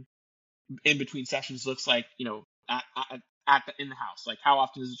time in between sessions looks like, in the house. Like, how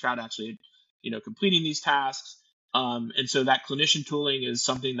often is the child actually, completing these tasks? And so that clinician tooling is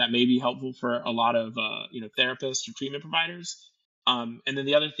something that may be helpful for a lot of, therapists or treatment providers. And then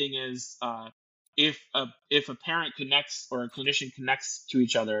the other thing is, if a parent connects or a clinician connects to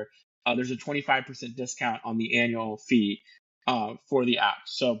each other, there's a 25% discount on the annual fee for the app.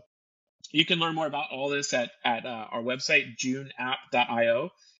 So you can learn more about all this at our website,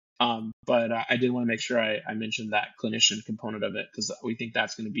 joonapp.io. But I did want to make sure I mentioned that clinician component of it, because we think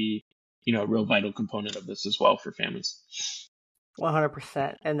that's going to be, a real vital component of this as well for families.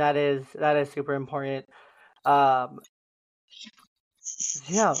 100%, and that is super important. Um,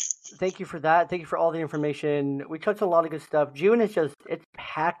 yeah, thank you for that. Thank you for all the information. We touched on a lot of good stuff. June is it's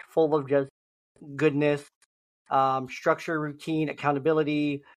packed full of just goodness, structure, routine,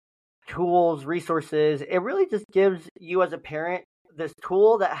 accountability, tools, resources. It really just gives you as a parent this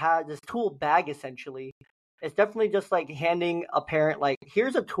tool that has this tool bag essentially. It's definitely just like handing a parent, like,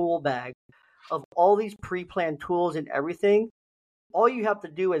 here's a tool bag of all these pre-planned tools and everything. All you have to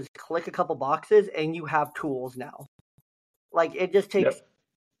do is click a couple boxes and you have tools now. Like, it just Yep.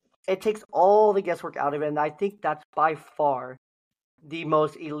 takes all the guesswork out of it. And I think that's by far the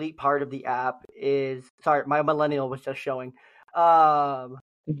most elite part of the app. Is, sorry, my millennial was just showing.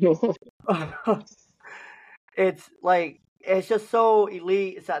 It's like, it's just so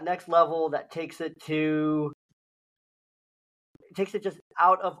elite. It's that next level that takes it just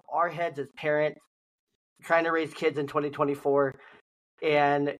out of our heads as parents trying to raise kids in 2024,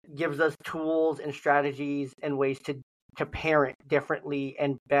 and gives us tools and strategies and ways to parent differently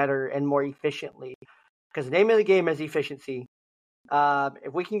and better and more efficiently. Because the name of the game is efficiency.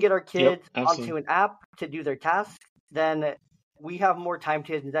 If we can get our kids onto an app to do their tasks, then we have more time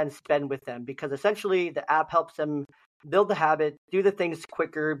to then spend with them, because essentially the app helps them build the habit, do the things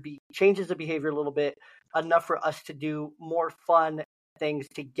quicker, changes the behavior a little bit, enough for us to do more fun things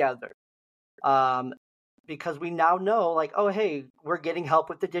together. Because we now know, like, oh, hey, we're getting help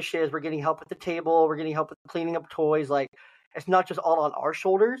with the dishes, we're getting help with the table, we're getting help with cleaning up toys. Like, it's not just all on our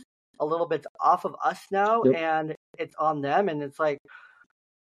shoulders. A little bit's off of us now, and it's on them. And it's like,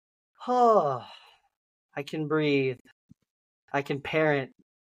 oh, I can breathe. I can parent.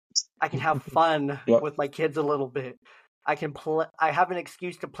 I can have fun with my kids a little bit. I can play. I have an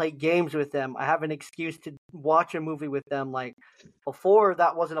excuse to play games with them. I have an excuse to watch a movie with them. Like, before,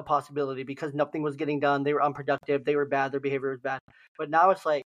 that wasn't a possibility because nothing was getting done. They were unproductive. They were bad. Their behavior was bad. But now it's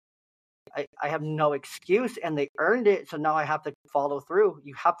like, I have no excuse, and they earned it. So now I have to follow through.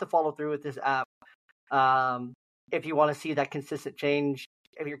 You have to follow through with this app if you want to see that consistent change.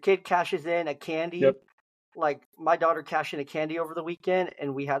 If your kid cashes in a candy, like my daughter cashed in a candy over the weekend,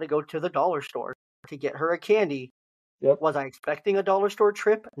 and we had to go to the dollar store to get her a candy. Was I expecting a dollar store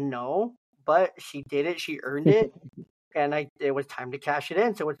trip? No, but she did it. She earned it. And it was time to cash it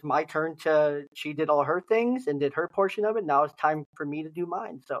in. So it's my turn she did all her things and did her portion of it. Now it's time for me to do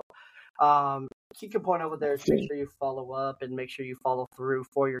mine. So key component over there is make sure you follow up and make sure you follow through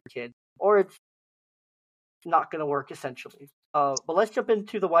for your kid, or it's not going to work essentially. But let's jump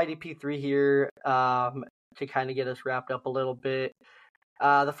into the YDP3 here to kind of get us wrapped up a little bit.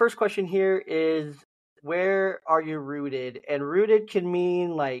 The first question here is, where are you rooted? And rooted can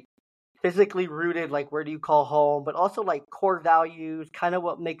mean like physically rooted, like where do you call home, but also like core values, kind of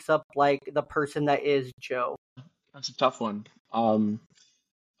what makes up like the person that is Joe. That's a tough one. Um,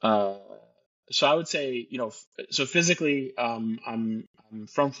 uh, so I would say, so physically, I'm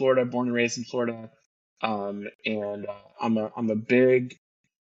from Florida, born and raised in Florida, and I'm a big.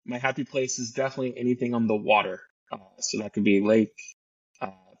 My happy place is definitely anything on the water. So that could be lake,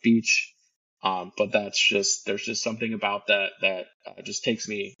 uh, beach, but there's just something about that just takes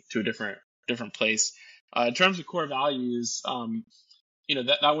me to a different place. In terms of core values,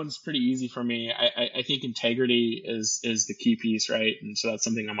 that one's pretty easy for me. I think integrity is the key piece, right? And so that's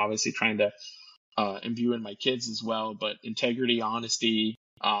something I'm obviously trying to imbue in my kids as well. But integrity, honesty,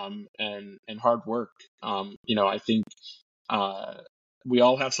 and hard work. I think uh, we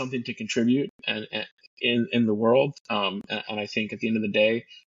all have something to contribute and in the world. And I think at the end of the day,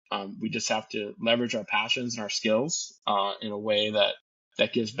 we just have to leverage our passions and our skills in a way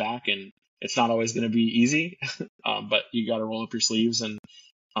that gives back. And it's not always going to be easy, but you got to roll up your sleeves and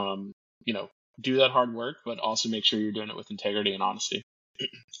um, you know do that hard work, but also make sure you're doing it with integrity and honesty.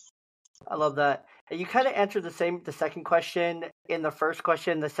 I love that. And you kind of answered the second question in the first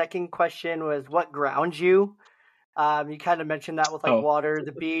question. The second question was what grounds you? You kind of mentioned that with like Oh, water,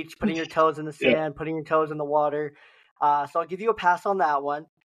 the beach, putting your toes in the yeah. sand, putting your toes in the water. So I'll give you a pass on that one.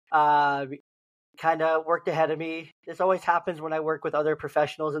 Kind of worked ahead of me. This always happens when I work with other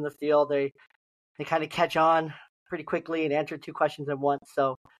professionals in the field. They kind of catch on pretty quickly and answer two questions at once.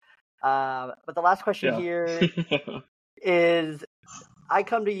 So, but the last question Yeah. here is: I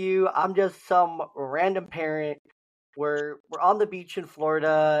come to you. I'm just some random parent. We're on the beach in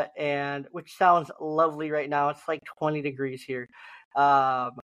Florida, and which sounds lovely right now. It's like 20 degrees here,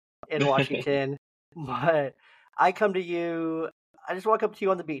 um, in Washington. But I come to you. I just walk up to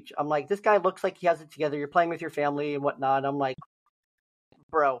you on the beach. I'm like, this guy looks like he has it together. You're playing with your family and whatnot. I'm like,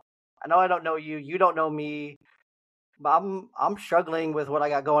 bro, I know I don't know you. You don't know me. But I'm struggling with what I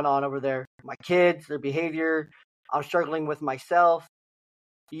got going on over there. My kids, their behavior. I'm struggling with myself.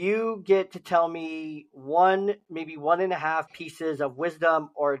 You get to tell me one, maybe one and a half pieces of wisdom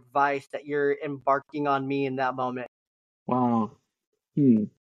or advice that you're embarking on me in that moment. Wow. Hmm.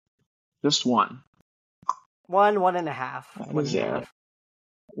 Just one. One and a half, That one is and a half.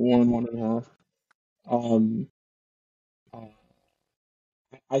 one and a half. Um, uh,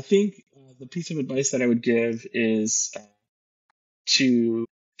 I think the piece of advice that I would give is to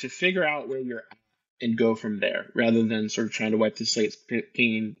to figure out where you're at and go from there, rather than sort of trying to wipe the slate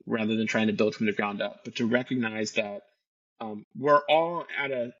clean, rather than trying to build from the ground up, but to recognize that we're all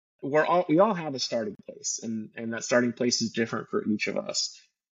at a we all have a starting place, and that starting place is different for each of us.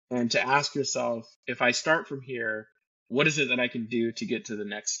 And to ask yourself, if I start from here, what is it that I can do to get to the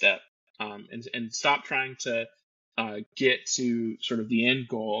next step? And stop trying to get to sort of the end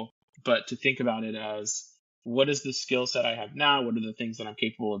goal, but to think about it as, what is the skill set I have now? What are the things that I'm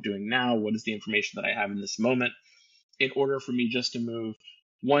capable of doing now? What is the information that I have in this moment, in order for me just to move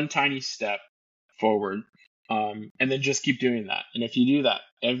one tiny step forward, and then just keep doing that. And if you do that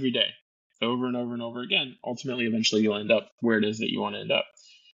every day, over and over and over again, ultimately, eventually, you'll end up where it is that you want to end up.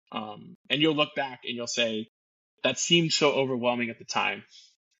 And you'll look back and you'll say, that seemed so overwhelming at the time,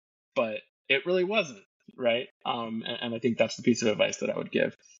 but it really wasn't, right? And I think that's the piece of advice that I would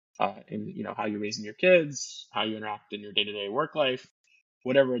give in how you're raising your kids, how you interact in your day-to-day work life,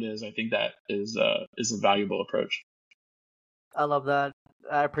 whatever it is. I think that is a valuable approach. I love that.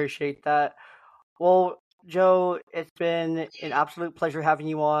 I appreciate that. Well, Joe, it's been an absolute pleasure having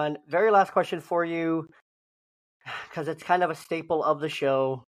you on. Very last question for you, because it's kind of a staple of the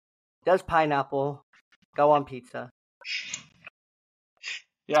show. Does pineapple go on pizza?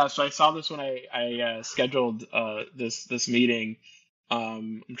 Yeah, so I saw this when I scheduled this meeting.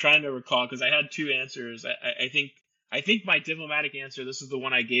 I'm trying to recall because I had two answers. I think my diplomatic answer, this is the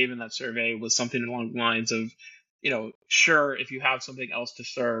one I gave in that survey, was something along the lines of, sure, if you have something else to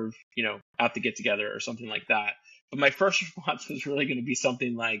serve, at the get together or something like that. But my first response was really going to be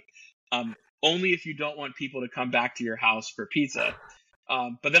something like, um, only if you don't want people to come back to your house for pizza.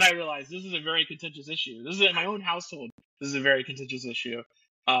 But then I realized this is a very contentious issue. This is in my own household. This is a very contentious issue.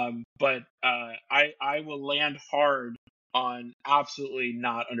 But I will land hard on absolutely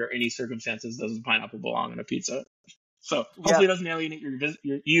not under any circumstances does pineapple belong on a pizza. So hopefully Yeah, it doesn't alienate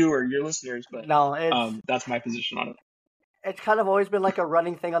you or your listeners, but no, it's that's my position on it. it's kind of always been like a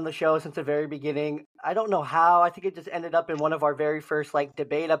running thing on the show since the very beginning. I don't know how. I think it just ended up in one of our very first like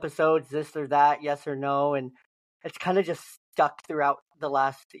debate episodes, this or that, yes or no, and it's kind of just stuck throughout the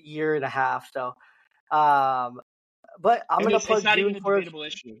last year and a half. So, um, but I'm And gonna it's plug not even June a for us. debatable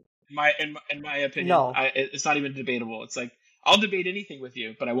issue. In my opinion, No, it's not even debatable. It's like, I'll debate anything with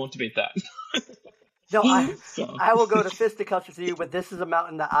you, but I won't debate that. No, So. I will go to fisticuffs with you, but this is a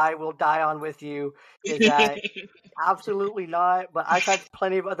mountain that I will die on with you. Is that absolutely not? But I've had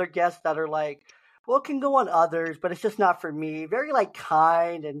plenty of other guests that are like, well, it can go on others, but it's just not for me. Very like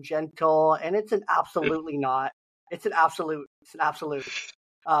kind and gentle, and it's an absolutely not. It's an absolute. It's an absolute.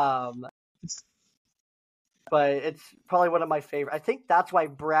 Um, but it's probably one of my favorite. I think that's why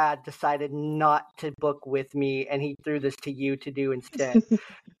Brad decided not to book with me, and he threw this to you to do instead.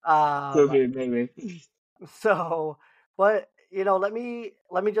 Maybe. So, but let me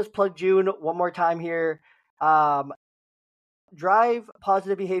just plug Joon one more time here. Um, Drive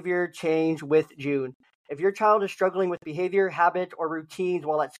positive behavior change with Joon. If your child is struggling with behavior, habits, or routines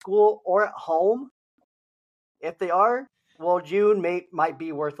while at school or at home, if they are, well, Joon might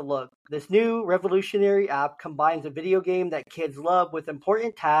be worth a look. This new revolutionary app combines a video game that kids love with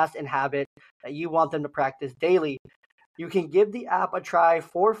important tasks and habits that you want them to practice daily. You can give the app a try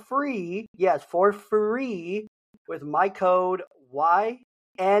for free. Yes, for free with my code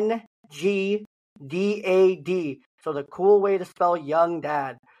YNGDAD. So the cool way to spell young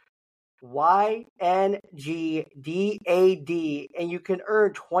dad. YNGDAD. And you can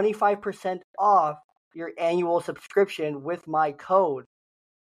earn 25% off your annual subscription with my code.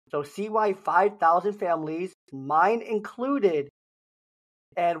 So see why 5,000 families, mine included,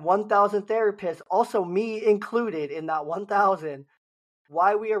 and 1,000 therapists, also me included in that 1,000,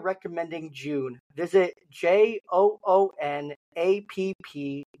 why we are recommending Joon. Visit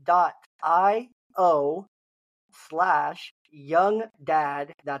JOONAPP.io/youngdad,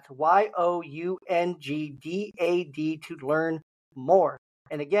 that's YOUNGDAD, to learn more.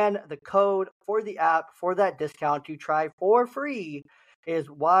 And again, the code for the app for that discount to try for free is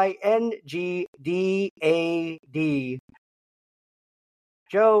YNGDAD.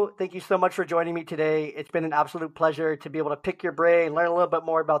 Joe, thank you so much for joining me today. It's been an absolute pleasure to be able to pick your brain, learn a little bit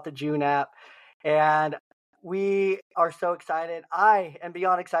more about the Joon app. And we are so excited. I am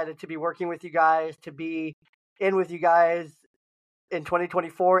beyond excited to be working with you guys, to be in with you guys in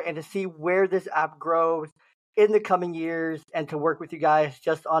 2024, and to see where this app grows in the coming years, and to work with you guys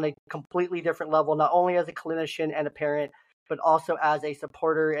just on a completely different level, not only as a clinician and a parent, but also as a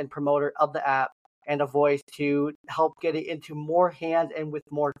supporter and promoter of the app and a voice to help get it into more hands and with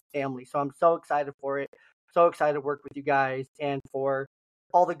more families. So I'm so excited for it. So excited to work with you guys and for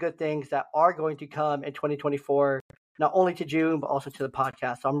all the good things that are going to come in 2024, not only to Joon, but also to the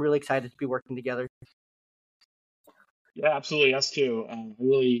podcast. So I'm really excited to be working together. Yeah, absolutely. Us too. I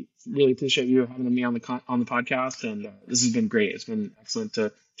really, really appreciate you having me on the podcast, and this has been great. It's been excellent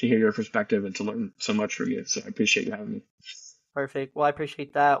to hear your perspective and to learn so much from you. So I appreciate you having me. Perfect. Well, I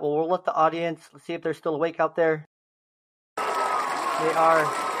appreciate that. Well, we'll let the audience, let's see if they're still awake out there. They are.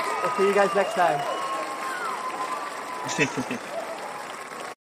 We'll see you guys next time.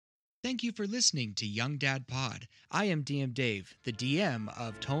 Thank you for listening to Young Dad Pod. I am DM Dave, the DM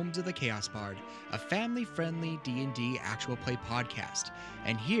of Tomes of the Chaos Bard, a family-friendly D&D actual play podcast.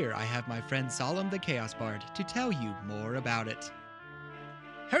 And here I have my friend Solemn the Chaos Bard to tell you more about it.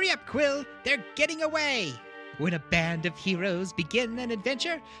 Hurry up, Quill! They're getting away! When a band of heroes begin an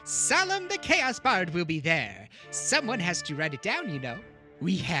adventure, Solemn the Chaos Bard will be there. Someone has to write it down, you know.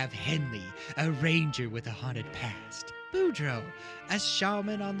 We have Henley, a ranger with a haunted past. Boudreaux, a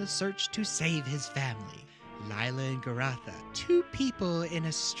shaman on the search to save his family. Lila and Garatha, two people in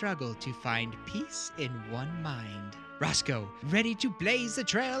a struggle to find peace in one mind. Roscoe, ready to blaze the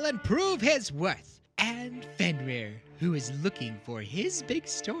trail and prove his worth. And Fenrir, who is looking for his big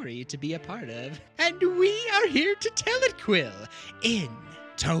story to be a part of. And we are here to tell it, Quill, in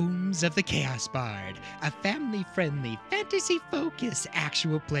Tomes of the Chaos Bard, a family-friendly, fantasy-focused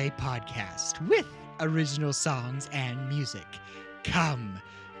actual play podcast with original songs and music. Come,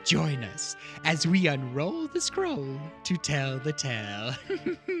 join us as we unroll the scroll to tell the tale.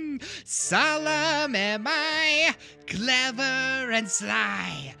 Solemn am I, clever and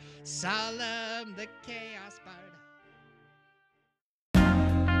sly, Solemn the Chaos Bard.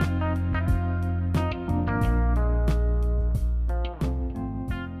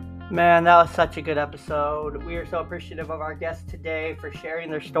 Man, that was such a good episode. We are so appreciative of our guests today for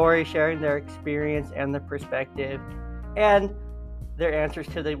sharing their story, sharing their experience and their perspective, and their answers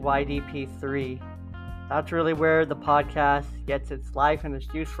to the YDP3. That's really where the podcast gets its life and its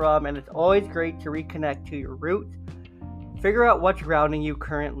juice from, and it's always great to reconnect to your roots, figure out what's grounding you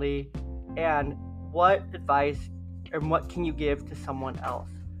currently, and what advice and what can you give to someone else.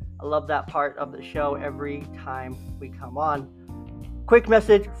 I love that part of the show every time we come on. Quick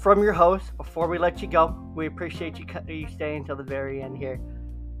message from your host before we let you go. We appreciate you staying until the very end here.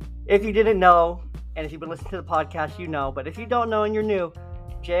 If you didn't know, and if you've been listening to the podcast, you know, but if you don't know and you're new,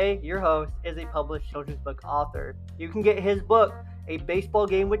 Jay, your host, is a published children's book author. You can get his book, A Baseball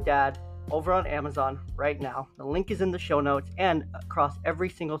Game with Dad, over on Amazon right now. The link is in the show notes and across every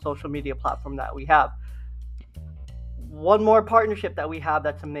single social media platform that we have. One more partnership that we have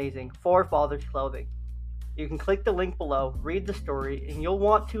that's amazing, For Fathers Clothing. You can click the link below, read the story, and you'll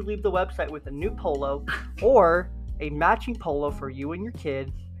want to leave the website with a new polo or a matching polo for you and your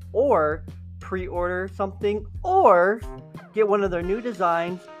kid, or pre-order something, or get one of their new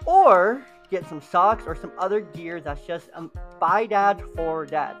designs, or get some socks or some other gear that's just by dad for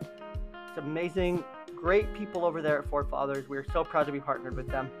dad. It's amazing. Great people over there at For Fathers. We're so proud to be partnered with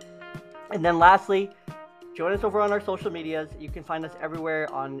them. And then lastly, join us over on our social medias. You can find us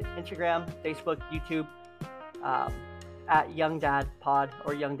everywhere on Instagram, Facebook, YouTube, at Young Dad Pod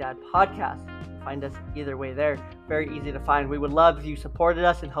or Young Dad Podcast. Find us either way there. Very easy to find. We would love if you supported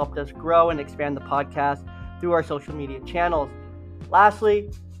us and helped us grow and expand the podcast through our social media channels.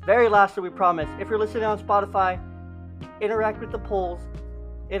 Lastly, very lastly, we promise, if you're listening on Spotify, interact with the polls,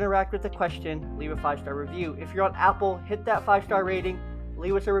 interact with the question, leave a 5-star review. If you're on Apple, hit that 5-star rating,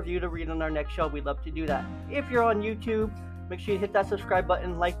 leave us a review to read on our next show. We'd love to do that. If you're on YouTube, make sure you hit that subscribe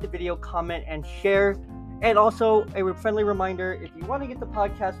button, like the video, comment, and share. And also, a friendly reminder, if you want to get the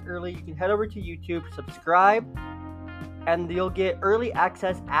podcast early, you can head over to YouTube, subscribe, and you'll get early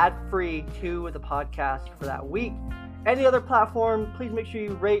access ad-free to the podcast for that week. Any other platform, please make sure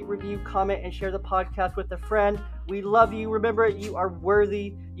you rate, review, comment, and share the podcast with a friend. We love you. Remember, you are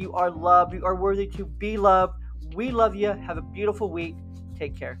worthy. You are loved. You are worthy to be loved. We love you. Have a beautiful week.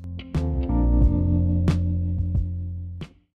 Take care.